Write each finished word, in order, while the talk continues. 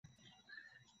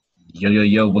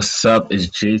Yo, what's up? It's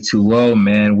J2O,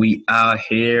 man. We out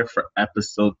here for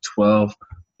episode 12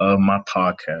 of my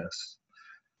podcast.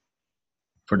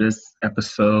 For this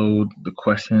episode, the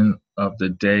question of the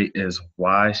day is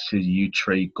why should you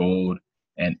trade gold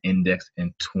and index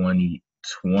in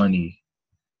 2020?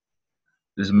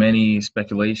 There's many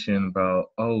speculation about,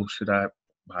 should I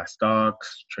buy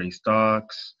stocks, trade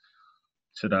stocks?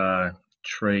 Should I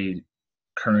trade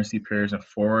currency pairs and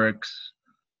Forex?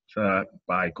 Should I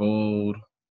buy gold?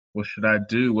 What should I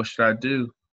do? What should I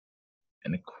do?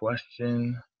 And the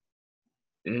question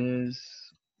is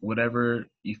whatever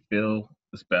you feel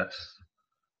is best.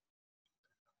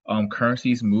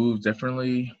 Currencies move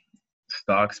differently,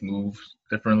 stocks move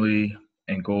differently,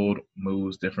 and gold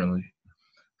moves differently.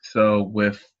 So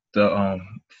with the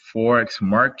Forex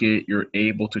market, you're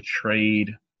able to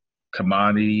trade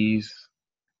commodities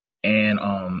and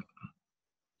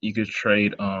you could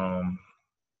trade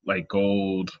like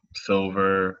gold,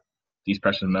 silver, these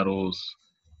precious metals.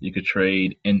 You could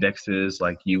trade indexes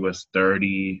like US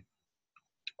 30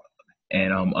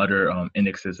 and other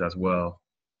indexes as well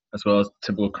as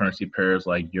typical currency pairs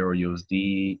like Euro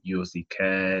USD, USD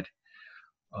CAD,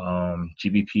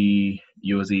 GBP,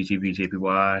 USD, GBP,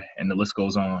 JPY, and the list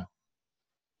goes on.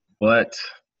 But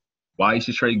why you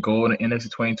should trade gold and index in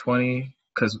 2020?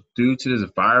 Because due to this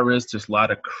virus, there's a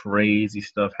lot of crazy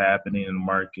stuff happening in the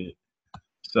market.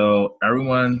 So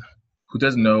everyone who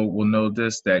doesn't know will know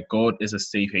this, that gold is a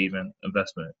safe haven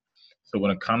investment. So when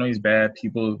the economy is bad,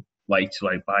 people like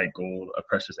to buy gold, a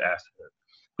precious asset,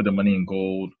 put the money in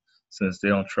gold since they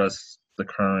don't trust the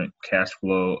current cash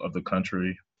flow of the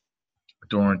country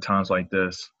during times like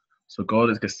this. So gold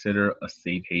is considered a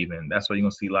safe haven. That's why you're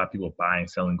gonna see a lot of people buying,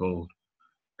 selling gold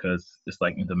because it's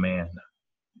like in demand.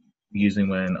 Usually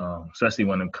when, especially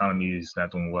when the economy is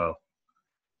not doing well.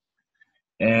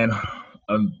 And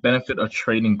a benefit of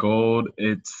trading gold,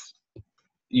 it's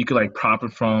you could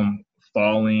profit from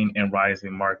falling and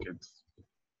rising markets.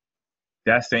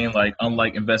 That's saying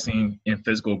unlike investing in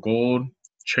physical gold,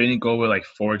 trading gold with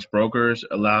Forex brokers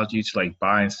allows you to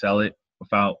buy and sell it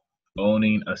without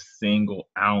owning a single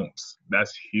ounce.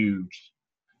 That's huge.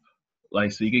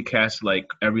 So you could catch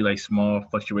every small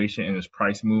fluctuation in its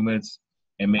price movements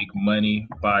and make money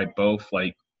by both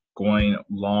going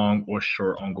long or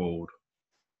short on gold.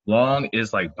 Long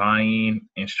is buying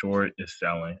and short is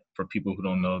selling for people who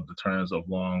don't know the terms of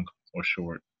long or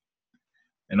short.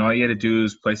 And all you have to do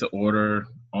is place an order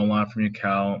online from your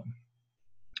account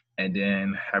and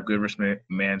then have good risk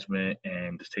management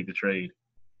and just take the trade.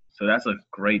 So that's a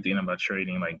great thing about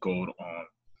trading gold on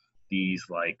these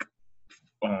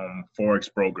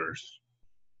Forex brokers.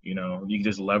 You can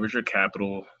just leverage your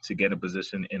capital to get a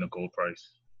position in a gold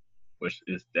price, which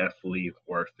is definitely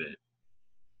worth it.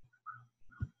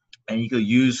 And you could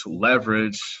use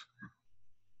leverage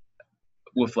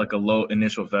with a low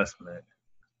initial investment.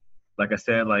 Like I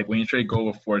said, when you trade gold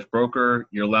with Forex broker,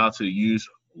 you're allowed to use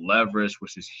leverage,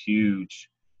 which is huge.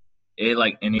 It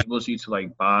enables you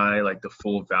to buy the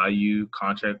full value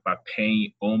contract by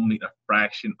paying only a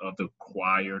fraction of the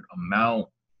required amount.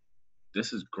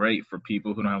 This is great for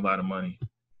people who don't have a lot of money.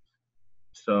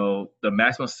 So the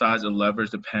maximum size of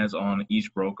leverage depends on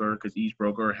each broker because each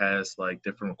broker has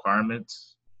different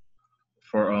requirements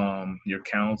for your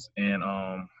accounts and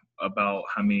about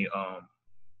how many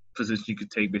positions you could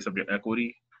take based off your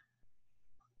equity.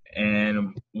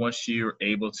 And once you're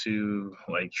able to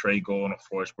trade gold on a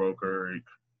Forex broker,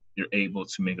 you're able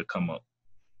to make a come up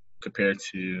compared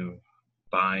to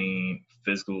buying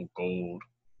physical gold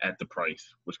at the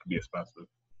price, which could be expensive.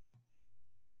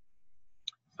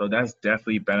 So that's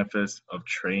definitely benefits of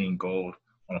trading gold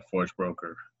on a Forex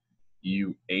broker.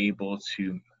 You able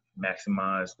to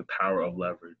maximize the power of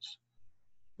leverage,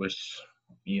 which,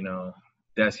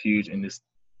 that's huge in this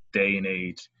day and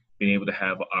age, being able to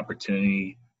have an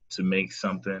opportunity to make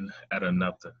something out of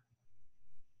nothing.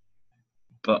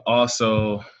 But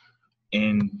also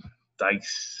in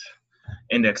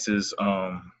indexes,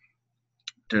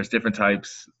 there's different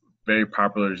types. Very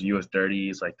popular is US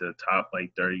 30s, the top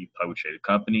 30 publicly traded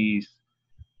companies.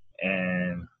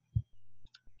 And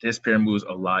this pair moves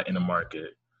a lot in the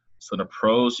market. So the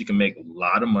pros, you can make a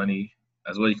lot of money,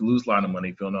 as well you can lose a lot of money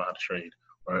if you don't know how to trade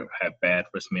or have bad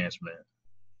risk management.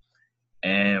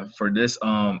 And for this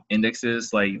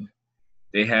indexes,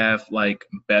 they have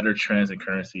better trends in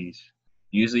currencies.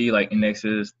 Usually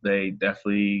indexes, they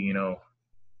definitely,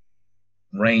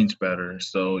 range better.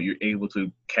 So you're able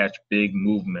to catch big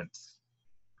movements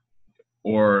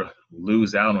or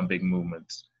lose out on big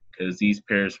movements because these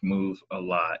pairs move a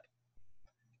lot.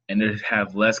 And they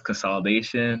have less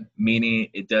consolidation, meaning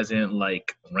it doesn't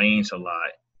range a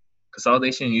lot.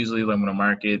 Consolidation usually like when a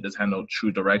market doesn't have no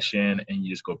true direction and you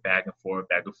just go back and forth,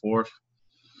 back and forth.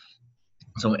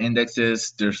 So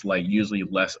indexes, there's like usually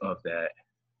less of that.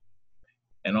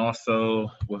 And also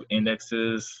with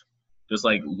indexes, there's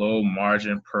like low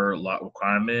margin per lot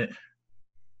requirement.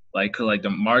 Like the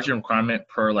margin requirement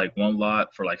per like one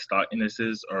lot for like stock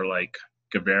indices or like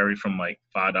could vary from like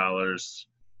 $5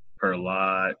 per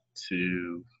lot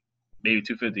to maybe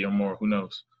 250 or more, who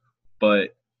knows. But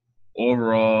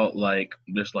overall, like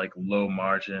there's like low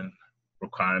margin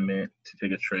requirement to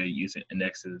take a trade using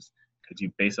indexes because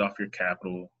you base off your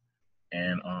capital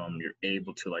and you're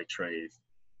able to like trade,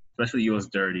 especially US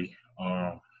dirty.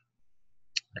 I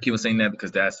keep on saying that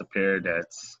because that's a pair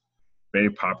that's very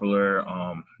popular.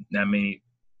 Not many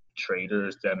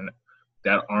traders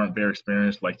that aren't very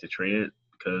experienced like to trade it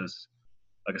because,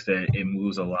 like I said, it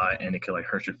moves a lot and it can like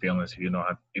hurt your feelings if you don't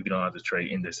have to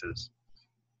trade indices.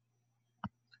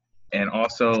 And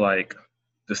also like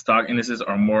the stock indices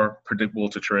are more predictable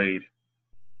to trade,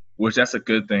 which that's a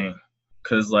good thing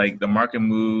because like the market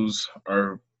moves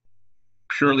are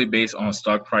purely based on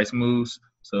stock price moves.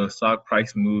 So if stock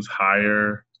price moves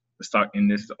higher, the stock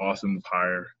index also move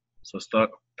higher. So stock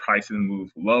prices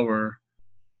move lower,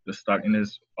 the stock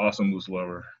index also moves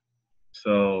lower.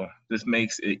 So this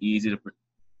makes it easy to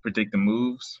predict the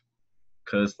moves.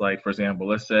 Because, like, for example,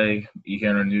 let's say you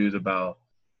hear in the news about,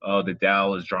 oh, the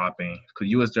Dow is dropping.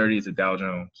 Because US 30 is the Dow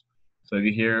Jones. So if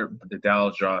you hear the Dow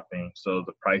is dropping, so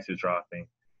the price is dropping.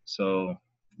 So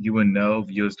you would know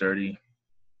US 30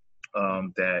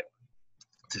 that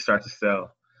to start to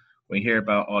sell. When you hear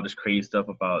about all this crazy stuff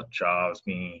about jobs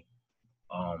being,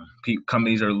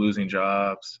 companies are losing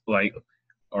jobs, like,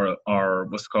 or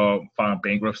what's called filing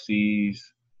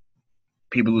bankruptcies,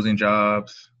 people losing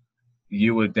jobs,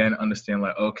 you would then understand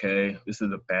like, okay, this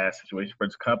is a bad situation for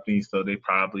this company, so they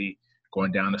probably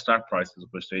going down the stock prices,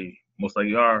 which they most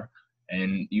likely are,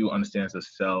 and you understand it's a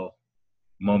sell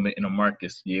moment in the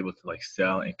market, so you're able to like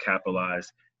sell and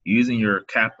capitalize using your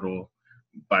capital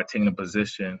by taking a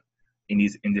position in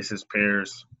these indices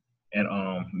pairs and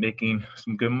making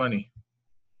some good money.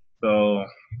 So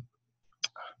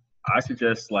I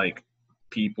suggest like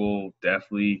people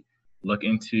definitely look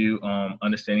into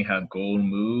understanding how gold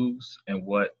moves and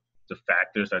what the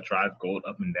factors that drive gold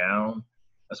up and down,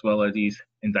 as well as these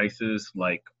indices.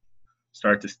 Like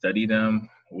start to study them,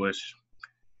 which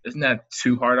isn't that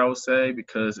too hard, I would say,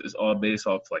 because it's all based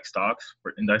off like stocks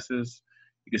for indices.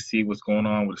 You can see what's going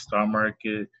on with the stock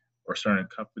market or certain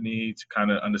company to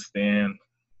kind of understand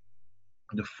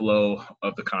the flow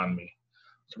of the economy.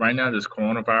 So right now, this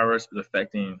coronavirus is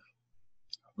affecting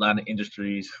a lot of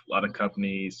industries, a lot of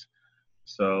companies.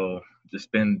 So it's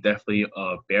been definitely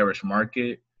a bearish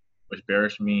market, which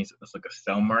bearish means it's like a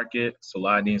sell market. So a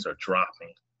lot of these are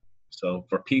dropping. So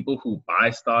for people who buy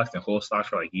stocks and hold stocks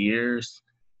for like years,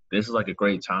 this is like a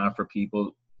great time for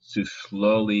people to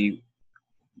slowly,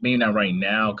 maybe not right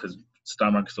now because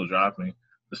stock market's still dropping,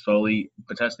 but slowly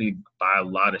potentially buy a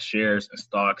lot of shares and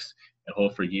stocks and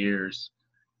hold for years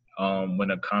when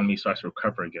the economy starts to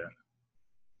recover again.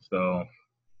 So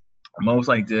moves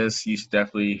like this, you should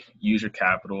definitely use your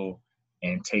capital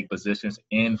and take positions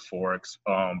in forex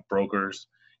brokers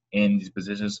in these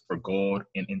positions for gold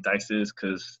and indices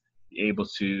because you're able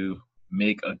to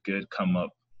make a good come up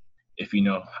if you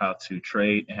know how to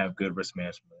trade and have good risk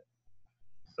management.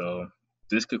 So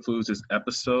this concludes this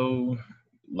episode.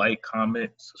 Like, comment,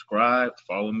 subscribe,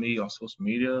 follow me on social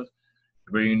media.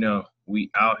 Where you know we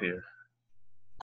out here.